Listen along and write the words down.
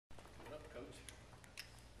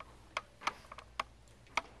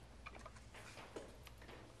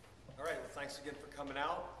thanks again for coming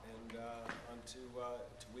out and on to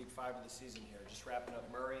week 5 of the season here. Just wrapping up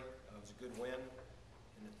Murray. It was a good win,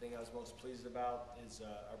 and the thing I was most pleased about is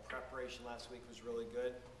our preparation last week was really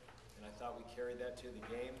good, and I thought we carried that to the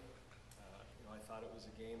game. I thought it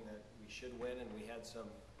was a game that we should win, and we had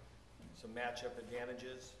some matchup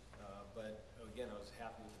advantages. But again, I was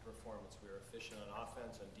happy with the performance. We were efficient on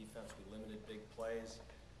offense. On defense, we limited big plays.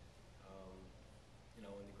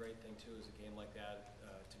 And the great thing too is a game like that,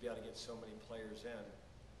 to be able to get so many players in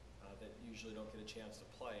that usually don't get a chance to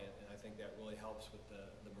play, and I think that really helps with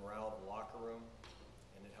the morale of the locker room,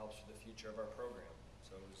 and it helps for the future of our program.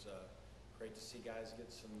 So it was great to see guys get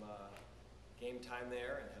some game time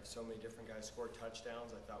there and have so many different guys score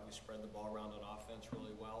touchdowns. I thought we spread the ball around on offense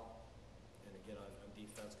really well, and again on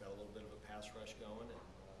defense got a little bit of a pass rush going and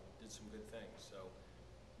did some good things. So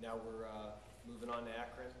now we're moving on to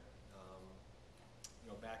Akron.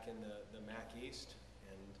 Back in the MAC East,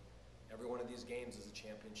 and every one of these games is a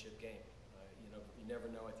championship game. You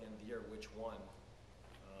never know at the end of the year which one,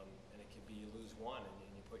 and it could be you lose one and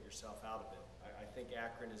you put yourself out of it. I think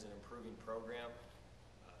Akron is an improving program.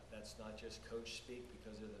 That's not just coach speak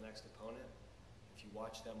because they're the next opponent. If you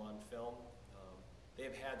watch them on film, they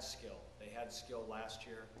have had skill. They had skill last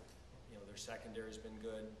year. Their secondary's been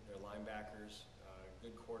good. Their linebackers,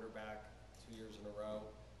 good quarterback 2 years in a row.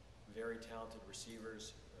 Very talented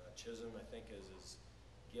receivers. Chisholm, I think, is as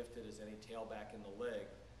gifted as any tailback in the league.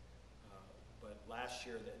 But last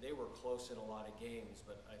year, they were close in a lot of games,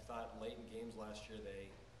 but I thought late in games last year, they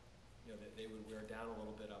would wear down a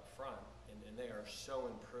little bit up front, and they are so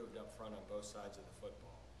improved up front on both sides of the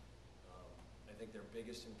football. I think their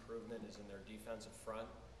biggest improvement is in their defensive front.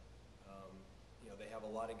 They have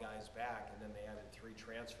a lot of guys back, and then they added 3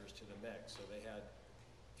 transfers to the mix. So they had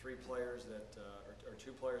 3 players that, or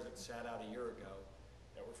 2 players that sat out a year ago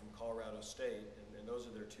that were from Colorado State, and those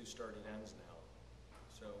are their 2 starting ends now.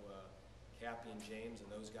 So Cappy and James and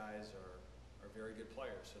those guys are very good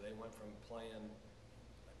players. So they went from playing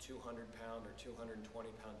a 200-pound or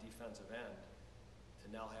 220-pound defensive end to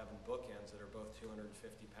now having bookends that are both 250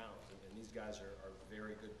 pounds. And these guys are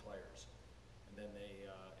very good players. And then they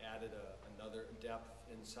added another depth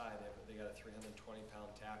inside. They got a 320-pound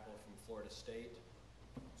tackle from Florida State.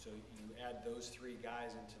 So you add those 3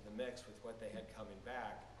 guys into the mix with what they had coming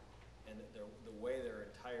back, and the way their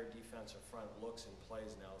entire defensive front looks and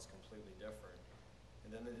plays now is completely different. And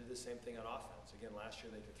then they did the same thing on offense. Again, last year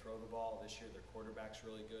they could throw the ball. This year their quarterback's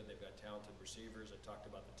really good. They've got talented receivers. I talked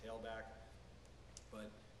about the tailback. But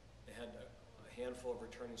they had a handful of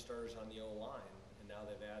returning starters on the O-line, and now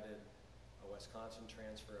they've added a Wisconsin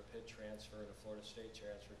transfer, a Pitt transfer, and a Florida State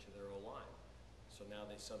transfer to their O-line. So now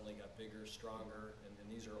they suddenly got bigger, stronger, and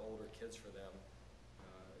these are older kids for them.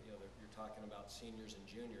 You're talking about seniors and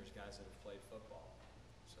juniors, guys that have played football.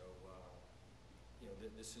 So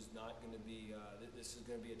this is not going to be this is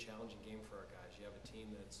going to be a challenging game for our guys. You have a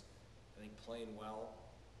team that's, I think, playing well.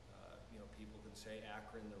 People can say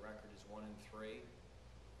Akron, the record is 1-3,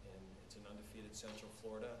 and it's an undefeated Central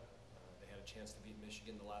Florida. They had a chance to beat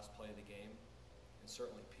Michigan the last play of the game. And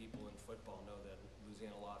certainly people in football know that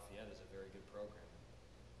Louisiana Lafayette is a very good program.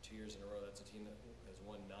 2 years in a row, that's a team that has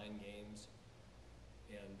won 9 games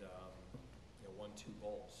and won 2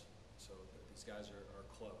 bowls. So these guys are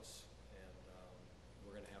close, and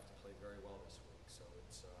we're going to have to play very well this week. So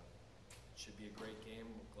it should be a great game.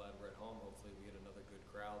 We're glad we're at home. Hopefully we get another good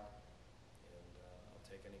crowd, and I'll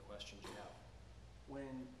take any questions you have.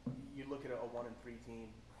 When you look at a 1-3 team,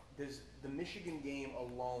 does the Michigan game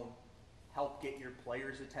alone help get your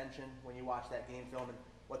players' attention when you watch that game film and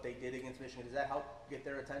what they did against Michigan? Does that help get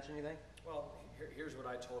their attention, you think? Well, here's what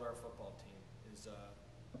I told our football team is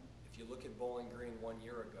if you look at Bowling Green 1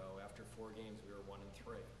 year ago, after 4 games we were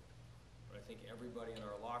 1-3. But I think everybody in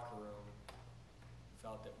our locker room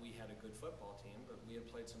felt that we had a good football team, but we had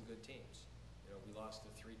played some good teams. We lost to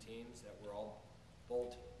 3 teams that were all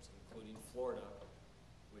bowl teams, including Florida,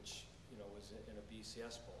 which was in a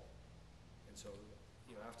BCS bowl. And so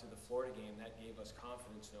after the Florida game, that gave us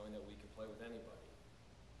confidence knowing that we could play with anybody.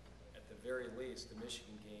 At the very least, the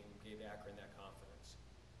Michigan game gave Akron that confidence.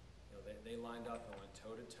 They lined up and went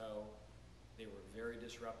toe-to-toe. They were very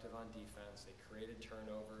disruptive on defense. They created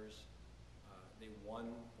turnovers. They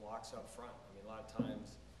won blocks up front. I mean, a lot of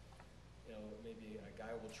times, maybe a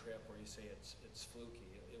guy will trip where you say it's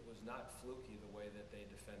fluky. It was not fluky the way that they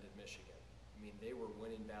defended Michigan. I mean, they were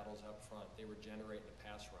winning battles up front. They were generating the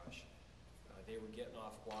pass rush. They were getting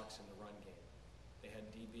off blocks in the run game. They had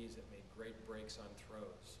DBs that made great breaks on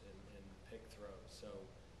throws and pick throws. So,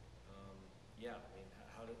 yeah, I mean,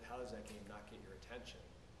 how does that game not get your attention?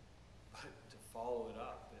 But to follow it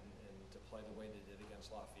up and to play the way they did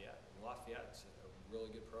against Lafayette. And Lafayette's a really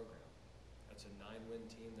good program. That's a 9-win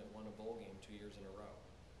team that won a bowl game 2 years in a row.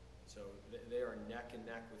 So they are neck and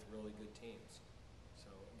neck with really good teams. So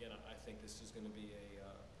again, I think this is going to be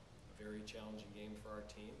a very challenging game for our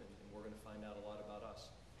team, and we're going to find out a lot about us.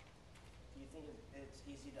 Do you think it's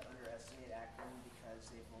easy to underestimate Akron because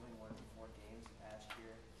they've only won 4 games the past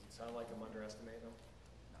year? Does it sound like I'm underestimating them?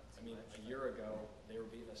 Not I too mean, much, a year ago, they were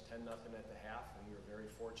beating us 10-0 at the half, and we were very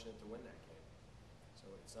fortunate to win that game. So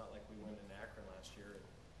it's not like we went in Akron last year and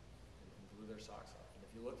blew their socks off. And if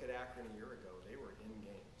you look at Akron a year ago, they were in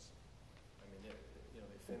games. I mean, they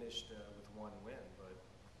finished with 1 win, but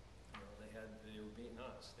they were beating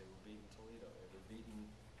us. They were beating Toledo. They were beating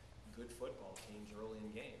good football teams early in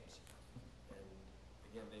games. And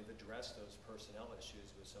again, they've addressed those personnel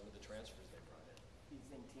issues with some of the transfers they brought in. Do you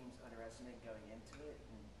think teams underestimate going into it,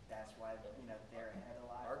 and that's why they're ahead a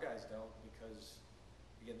lot? Our guys don't, because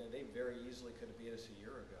again, they very easily could have beat us a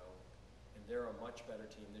year ago, and they're a much better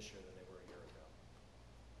team this year than they were a year ago.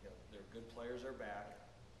 Their good players are back,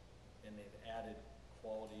 and they've added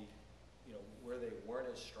quality. Where they weren't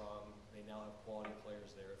as strong, they now have quality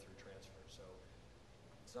players there through transfer. So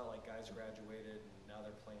it's not like guys graduated and now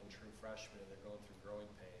they're playing true freshmen and they're going through growing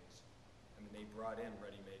pains. I mean, they brought in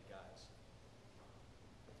ready-made guys.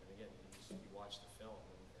 And again, you watch the film,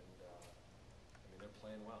 and I mean, they're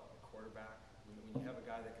playing well. The quarterback, when you have a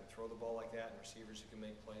guy that can throw the ball like that and receivers who can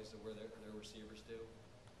make plays that where their receivers do,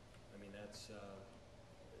 I mean, that's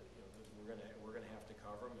we're gonna have to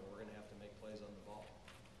cover them, and we're gonna have to make plays on the ball.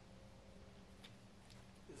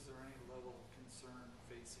 Is there any level of concern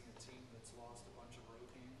facing a team that's lost a bunch of road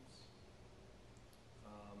games?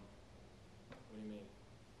 What do you mean?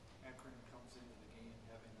 Akron comes into the game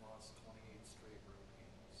having lost 28 straight road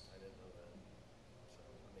games. I didn't know that. So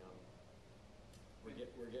I mean,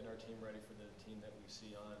 we're getting our team ready for the team that we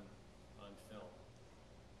see on film.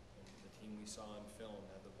 And the team we saw on film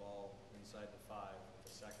had the ball inside the 5 with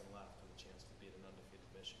a second left with a chance to beat an undefeated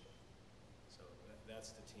Michigan. So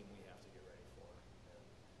that's the team we have to get ready for.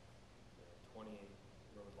 And 28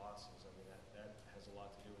 road losses, I mean, that has a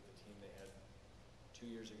lot to do with the team they had 2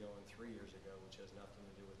 years ago and 3 years ago, which has nothing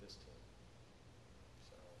to do with this team.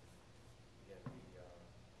 So again,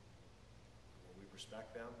 we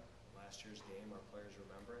respect them. Last year's game, our players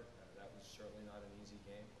remember it. That was certainly not an easy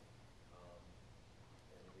game.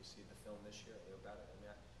 And we see the film this year; they're better. I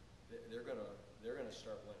mean, they're gonna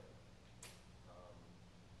start winning.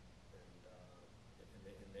 And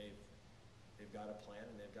they've got a plan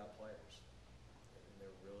and they've got players, and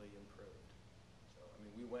they're really improved. So I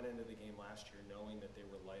mean, we went into the game last year knowing that they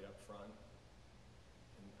were light up front,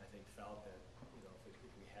 and I think felt that if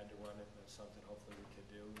we had to run it, that's something hopefully we could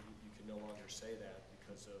do. You can no longer say that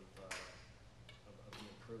because of the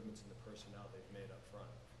improvements in the personnel they've made up front.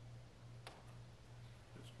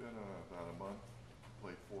 It's been about a month,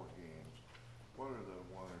 played 4 games. What are the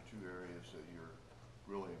 1 or 2 areas that you're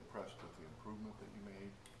really impressed with the improvement that you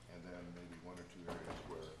made, and then maybe 1 or 2 areas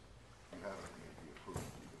where you haven't made the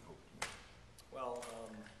improvement you would hope to make? Well,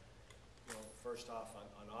 first off,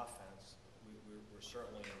 on offense, we're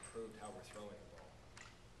certainly improved how we're throwing the ball.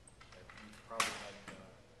 We've probably had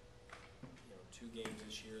 2 games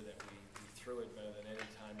this year that we threw it better than any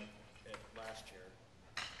time at last year.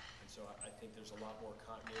 And so I think there's a lot more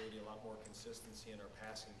continuity, a lot more consistency in our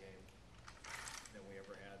passing game than we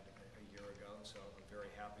ever had a year ago. So I'm very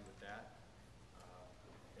happy with that.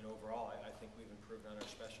 And overall, I think we've improved on our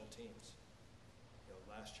special teams.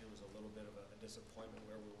 Last year was a little bit of a disappointment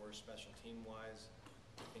where we were special team-wise.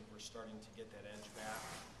 I think we're starting to get that edge back.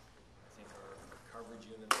 I think our coverage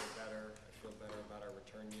units are better. I feel better about our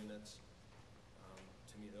return units.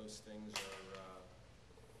 To me, those things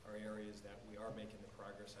are areas that we are making the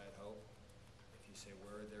progress I'd hope. If you say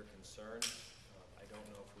where they're concerned, I don't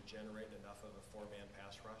know if we generate enough of a 4-man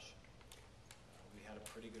pass rush. We had a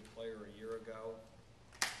pretty good player a year ago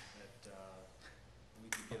that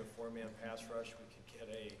we could get a 4-man pass rush. We could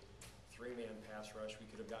get a 3-man pass rush.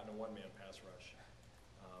 We could have gotten a 1-man pass rush.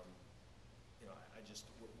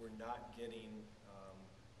 We're not getting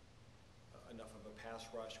enough of a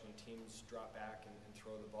pass rush when teams drop back and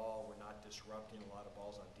throw the ball. We're not disrupting a lot of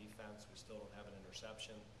balls on defense. We still don't have an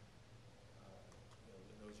interception.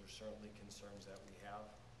 Those are certainly concerns that we have.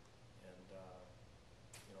 And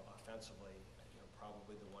offensively,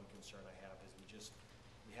 probably the one concern I have is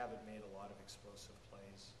we haven't made a lot of explosive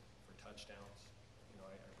plays for touchdowns.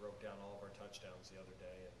 I broke down all of our touchdowns the other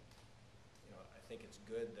day, and I think it's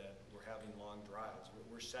good that we're having long drives.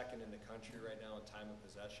 We're second in the country right now in time of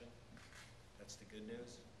possession. That's the good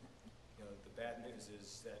news. The bad news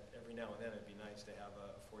is that every now and then it'd be nice to have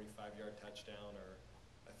a 45-yard touchdown or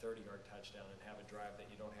a 30-yard touchdown and have a drive that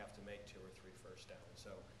you don't have to make 2 or 3 first downs.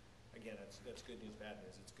 So again, that's good news, bad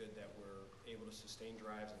news. It's good that we're able to sustain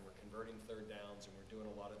drives and we're converting third downs and we're doing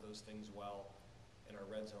a lot of those things well, and our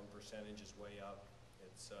red zone percentage is way up.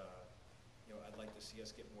 It's, you know, I'd like to see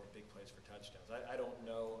us get more big plays for touchdowns. I don't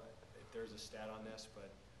know if there's a stat on this,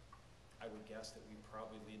 but I would guess that we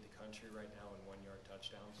probably lead the country right now in 1-yard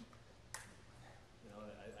touchdowns. You know,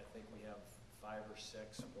 I think we have 5 or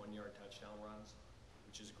 6 1-yard touchdown runs,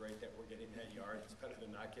 which is great that we're getting that yard. It's better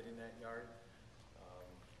than not getting that yard.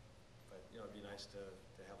 But, you know, it'd be nice to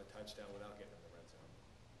have a touchdown without getting in the red zone.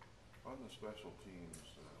 On the special teams,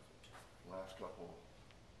 last couple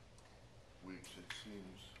weeks, it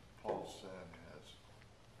seems Paul Sen has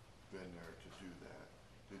been there to do that.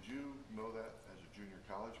 Did you know that as a junior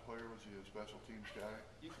college player? Was he a special teams guy?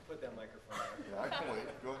 You can put that microphone on. Yeah, I can wait.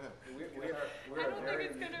 Go ahead. We're I don't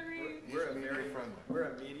think it's gonna read. We're a He's very media-friendly. We're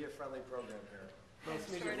a media-friendly program here. Nice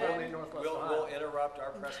to meet Sure you. did. Only Northwest We'll Ohio. interrupt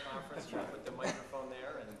our press conference. You put the microphone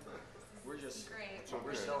there, and we're just Great. It's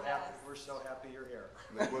we're okay. so happy. We're so happy you're here.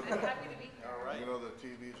 They wouldn't I'm have- happy to be here. All right. You know, the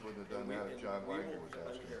TVs wouldn't have done that if John Wagner was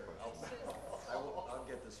asking a question. I'll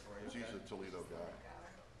get this for you. Because he's okay? a Toledo guy.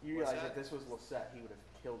 You What's realize that? if this was Lisette, he would have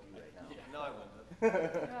killed you right now. No, I wouldn't have.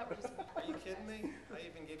 We're just, Are you kidding me? I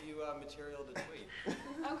even give you material to tweet,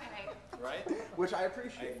 okay. right? Which I I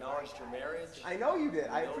appreciate. acknowledged your marriage. I know you did.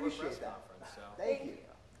 I in the middle of a appreciate press that. conference, so. Thank you.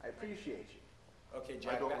 I appreciate you. Okay,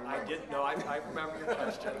 Jack, don't I remember. did, no, I remember your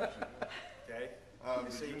question, okay?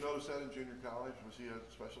 Did you notice that in junior college? Was he a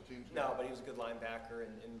special teams guy? No, but he was a good linebacker,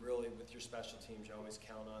 and really with your special teams, you always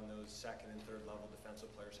count on those second and third level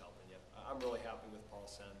defensive players helping you. I'm really happy with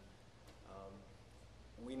Paul Sen.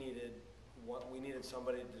 We needed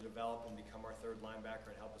somebody to develop and become our third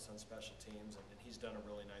linebacker and help us on special teams, and he's done a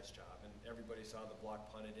really nice job. And everybody saw the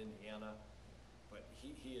block punt at Indiana, but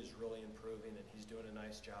he is really improving, and he's doing a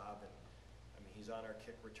nice job. And I mean, he's on our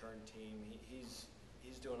kick return team. He's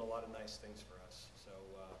doing a lot of nice things for us. So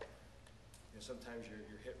you know, sometimes your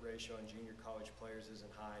hit ratio on junior college players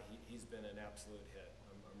isn't high. He's been an absolute hit.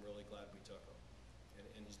 I'm really glad we took him,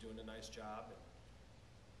 and he's doing a nice job. And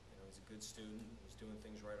you know, he's a good student. He's doing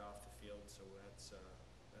things right off the field, so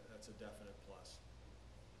that's a definite plus.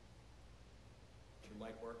 Is your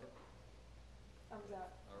mic working? Thumbs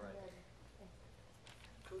up. All right. Good.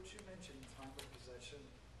 Coach, you mentioned time of possession.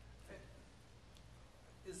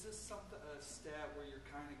 Is this a stat where you're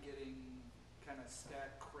kind of getting kind of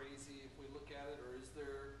stat crazy if we look at it, or is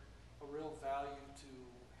there a real value to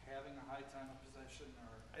having a high time of possession?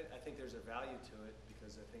 Or I think there's a value to it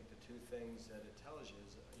because I think the two things that it tells you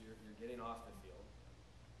is you're getting off the field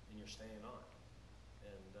and you're staying on.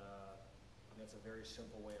 And that's a very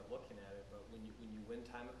simple way of looking at it. But when you win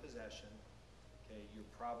time of possession, okay, you're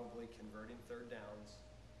probably converting third downs,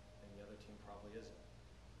 and the other team probably isn't.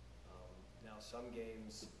 Now, some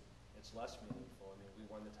games it's less meaningful. I mean, we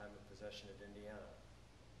won the time of possession at Indiana.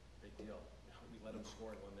 Big deal. We let them score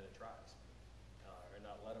in 1-minute tries, or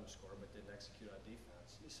not let them score, but didn't execute on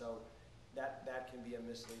defense. So that can be a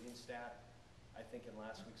misleading stat. I think in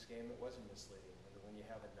last week's game it wasn't misleading. When you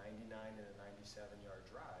have a 99 and a 97-yard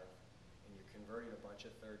drive and you're converting a bunch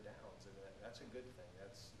of third downs, and that's a good thing.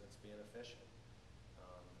 That's being efficient.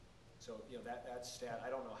 So you know that stat. I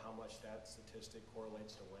don't know how much that statistic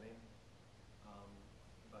correlates to winning,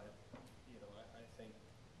 but you know I think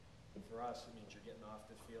for us it means you're getting off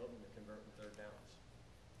the field and you're converting third downs.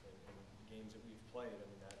 And games that we've played, I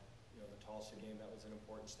mean that you know the Tulsa game, that was an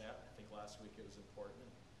important stat. I think last week it was important.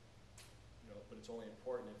 You know, but it's only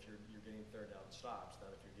important if you're getting third down stops, not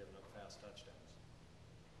if you're giving up fast touchdowns.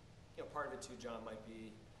 You know, part of it too, John, might be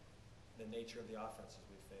the nature of the offenses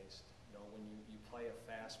we faced. You know, when you play a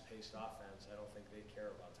fast-paced offense, I don't think they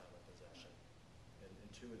care about time of possession. And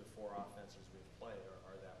 2 of the 4 offenses we've played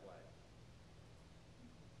are that way.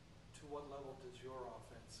 to what level does your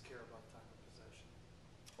offense care about time of possession?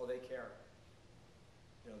 Oh, they care.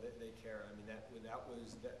 You know, they care. I mean, that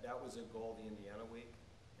was a goal the Indiana week,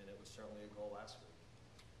 and it was certainly a goal last week.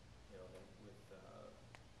 You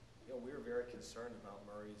know, we were very concerned about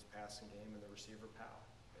Murray's passing game and the receiver pal,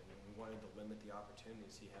 and we wanted to limit the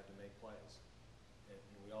opportunities he had to make plays. And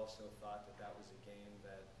we also thought that was a game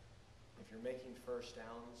that if you're making first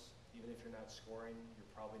downs, even if you're not scoring, you're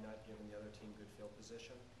probably not giving the other team good field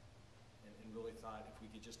position. And really thought if we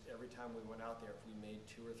could just, every time we went out there, if we made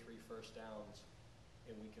 2 or 3 first downs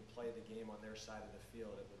and we could play the game on their side of the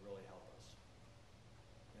field, it would really help us.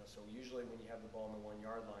 You know, so usually when you have the ball on the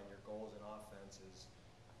 1-yard line, your goal as an offense is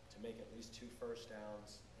to make at least 2 first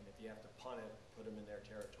downs, and if you have to punt it, put them in their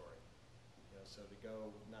territory. You know, so to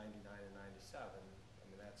go 99 and 97, I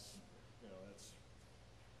mean that's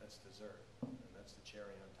dessert. And that's the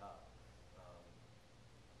cherry on top.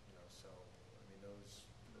 You know, so I mean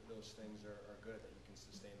those things are good that you can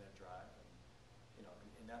sustain that drive, and you know,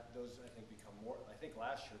 and that those I think become more. I think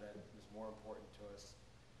last year that was more important to us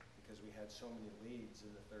because we had so many leads in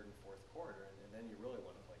the third and fourth quarter, and then you really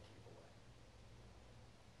want to play keep away.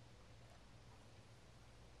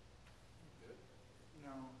 Good.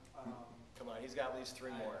 No. Come on, he's got at least 3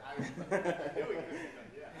 more. I knew we couldn't have done,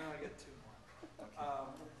 yeah. No, I got 2 more. Okay.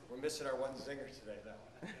 We're missing our one zinger today, though.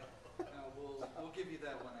 No, we'll give you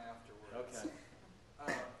that one afterwards.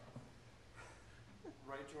 Okay.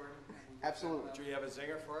 Right, Jordan? Absolutely. Do you have a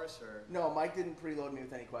zinger for us, or No, Mike didn't preload me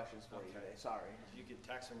with any questions for you Okay. today. Sorry. if you could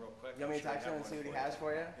text him real quick? You want me to I'm text sure him and he'll see what he have has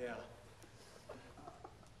for you? one. Yeah.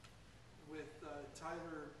 With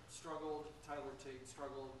Tyler Tate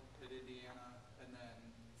struggled at Indiana, and then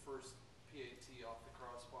first PAT off the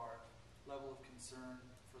crossbar. Level of concern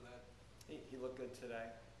for that. He looked good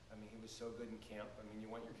today. I mean, he was so good in camp. I mean, you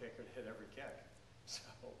want your kicker to hit every kick. So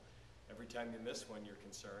every time you miss one, you're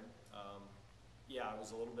concerned. Yeah, I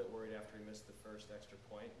was a little bit worried after he missed the first extra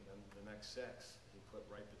point, and then the next 6 he put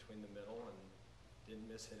right between the middle and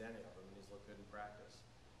didn't miss hit any of them. And he's looked good in practice.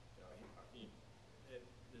 You know,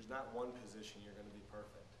 there's not one position you're going to be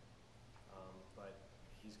perfect, but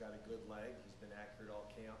he's got a good leg. He's been accurate all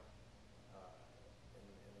camp,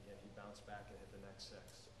 and again, he bounced back and hit the next 6.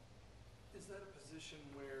 Is that a position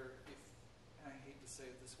where if, and I hate to say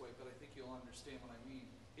it this way, but I think you'll understand what I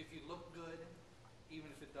mean. If you look good, even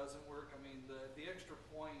if it doesn't work, I mean, the extra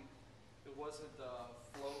point, it wasn't a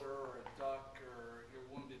floater or a duck or your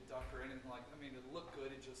wounded duck or anything like that. I mean, it looked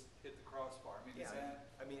good, it just hit the crossbar. I mean, is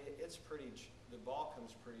that? I mean, it's pretty, the ball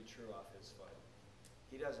comes pretty true off his foot.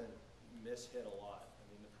 He doesn't miss hit a lot. I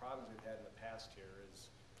mean, the problems we've had in the past here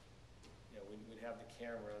is, you know, we'd have the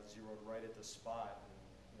camera zeroed right at the spot, and,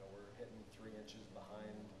 you know, we're hitting 3 inches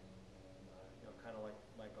behind, you know, kind of like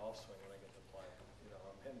my golf swing when I get to play. You know,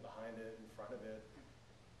 I'm hitting behind it, in front of it.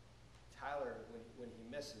 Tyler, when he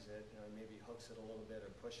misses it, you know, maybe hooks it a little bit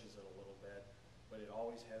or pushes it a little bit, but it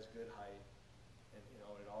always has good height, and you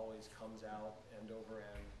know, it always comes out end over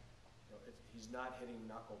end. You know, he's not hitting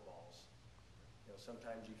knuckleballs. You know,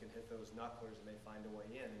 sometimes you can hit those knucklers and they find a way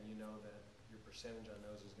in, and you know that your percentage on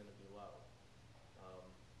those is going to be low.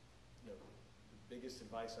 You know, the biggest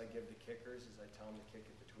advice I give to kickers is I tell them to kick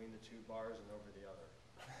it between the 2 bars and over the other.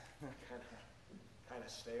 kind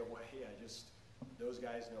of stay away. Those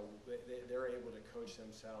guys know they're able to coach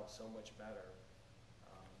themselves so much better.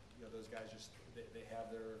 You know, those guys they have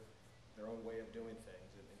their own way of doing things.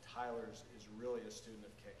 And Tyler is really a student of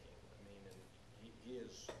kicking. I mean, and he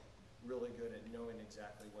is really good at knowing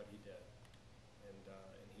exactly what he did, and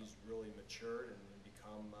he's really matured and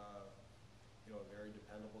become you know, a very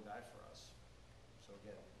dependable guy for us. So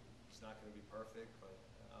again, he's not going to be perfect, but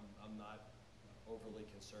I'm not overly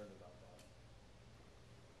concerned about that.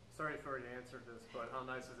 Sorry if I already answered this, but how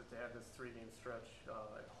nice is it to have this 3-game stretch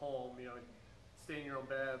at home? You know, stay in your own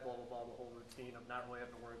bed, blah blah blah, the whole routine of not really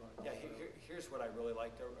having to worry about it. Yeah, here's what I really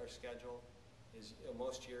liked our schedule is, you know,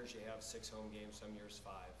 most years you have 6 home games, some years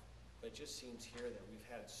 5, but it just seems here that we've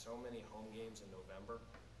had so many home games in November,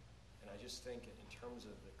 and I just think in terms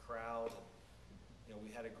of the crowd, you know,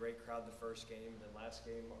 we had a great crowd the first game, then last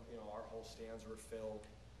game, you know, our whole stands were filled,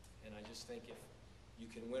 and I just think if you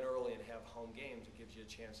can win early and have home games, it gives you a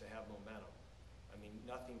chance to have momentum. I mean,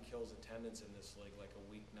 nothing kills attendance in this league like a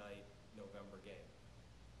weeknight November game.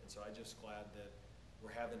 And so I'm just glad that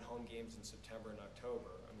we're having home games in September and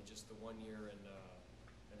October. I mean, just the one year in,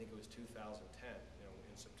 I think it was 2010, you know,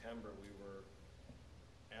 in September we were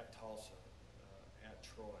at Tulsa, at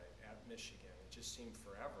Troy, at Michigan. It just seemed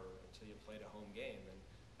forever until you played a home game. And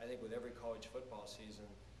I think with every college football season,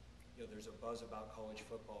 you know, there's a buzz about college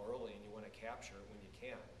football early, and you want to capture it when you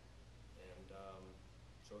can. And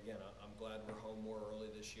so again, I'm glad we're home more early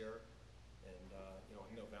this year. And you know,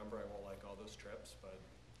 in November I won't like all those trips, but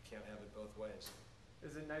you can't have it both ways.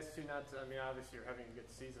 Is it nice to not to, I mean, obviously you're having a good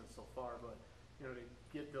season so far, but you know, to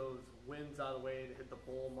get those wins out of the way, to hit the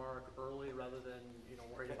bowl mark early rather than, you know,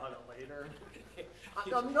 worry about it later?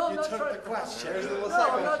 I'm not trying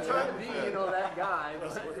to be, you know, that guy.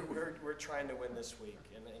 We're trying to win this week,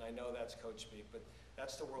 and I know that's coach speak, but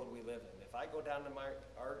that's the world we live in. If I go down to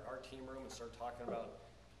our team room and start talking about,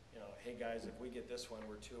 you know, hey guys, if we get this one,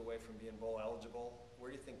 we're 2 away from being bowl eligible, where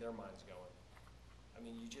do you think their mind's going? I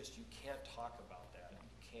mean, you can't talk about that.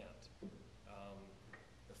 You can't.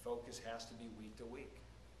 The focus has to be week to week.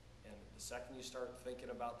 And the second you start thinking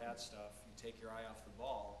about that stuff, you take your eye off the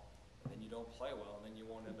ball, and then you don't play well, and then you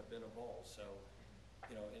won't end up in a bowl. So,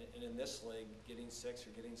 you know, in this league, getting 6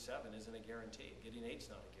 or getting 7 isn't a guarantee. Getting 8's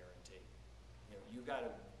not a guarantee. You You know, you've got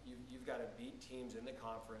to beat teams in the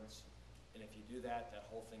conference, and if you do that, that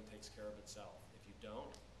whole thing takes care of itself. If you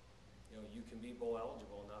don't, you know, you can be bowl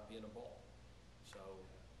eligible and not be in a bowl. So,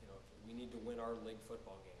 you know, we need to win our league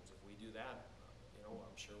football games. If we do that, you know,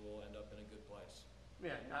 I'm sure we'll end up in a good place.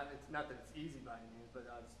 Yeah, it's not that it's easy by any means, but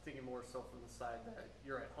I was thinking more so from the side that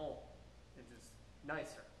you're at home and just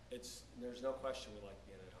nicer. There's no question we like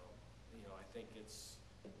being at home. You know, I think it's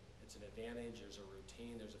an advantage. There's a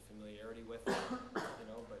routine. There's a familiarity with it. You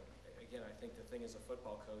know, but again, I think the thing as a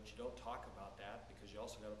football coach, you don't talk about that because you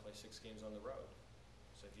also got to play 6 games on the road.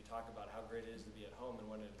 So if you talk about how great it is to be at home and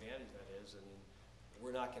what an advantage that is, I mean,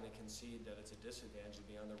 we're not going to concede that it's a disadvantage to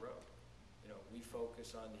be on the road. You know, we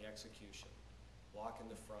focus on the execution, blocking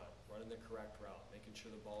the front, running the correct route, making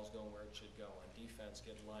sure the ball's going where it should go, on defense,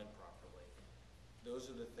 getting lined properly.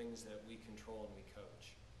 Those are the things that we control and we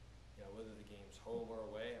coach. You know, whether the game's home or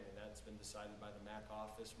away, I mean, that's been decided by the MAC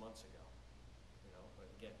office months ago. You know, but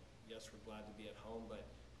again, yes, we're glad to be at home, but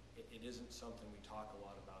it isn't something we talk a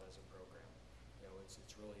lot about as a program. You know, it's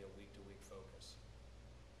really a week-to-week focus.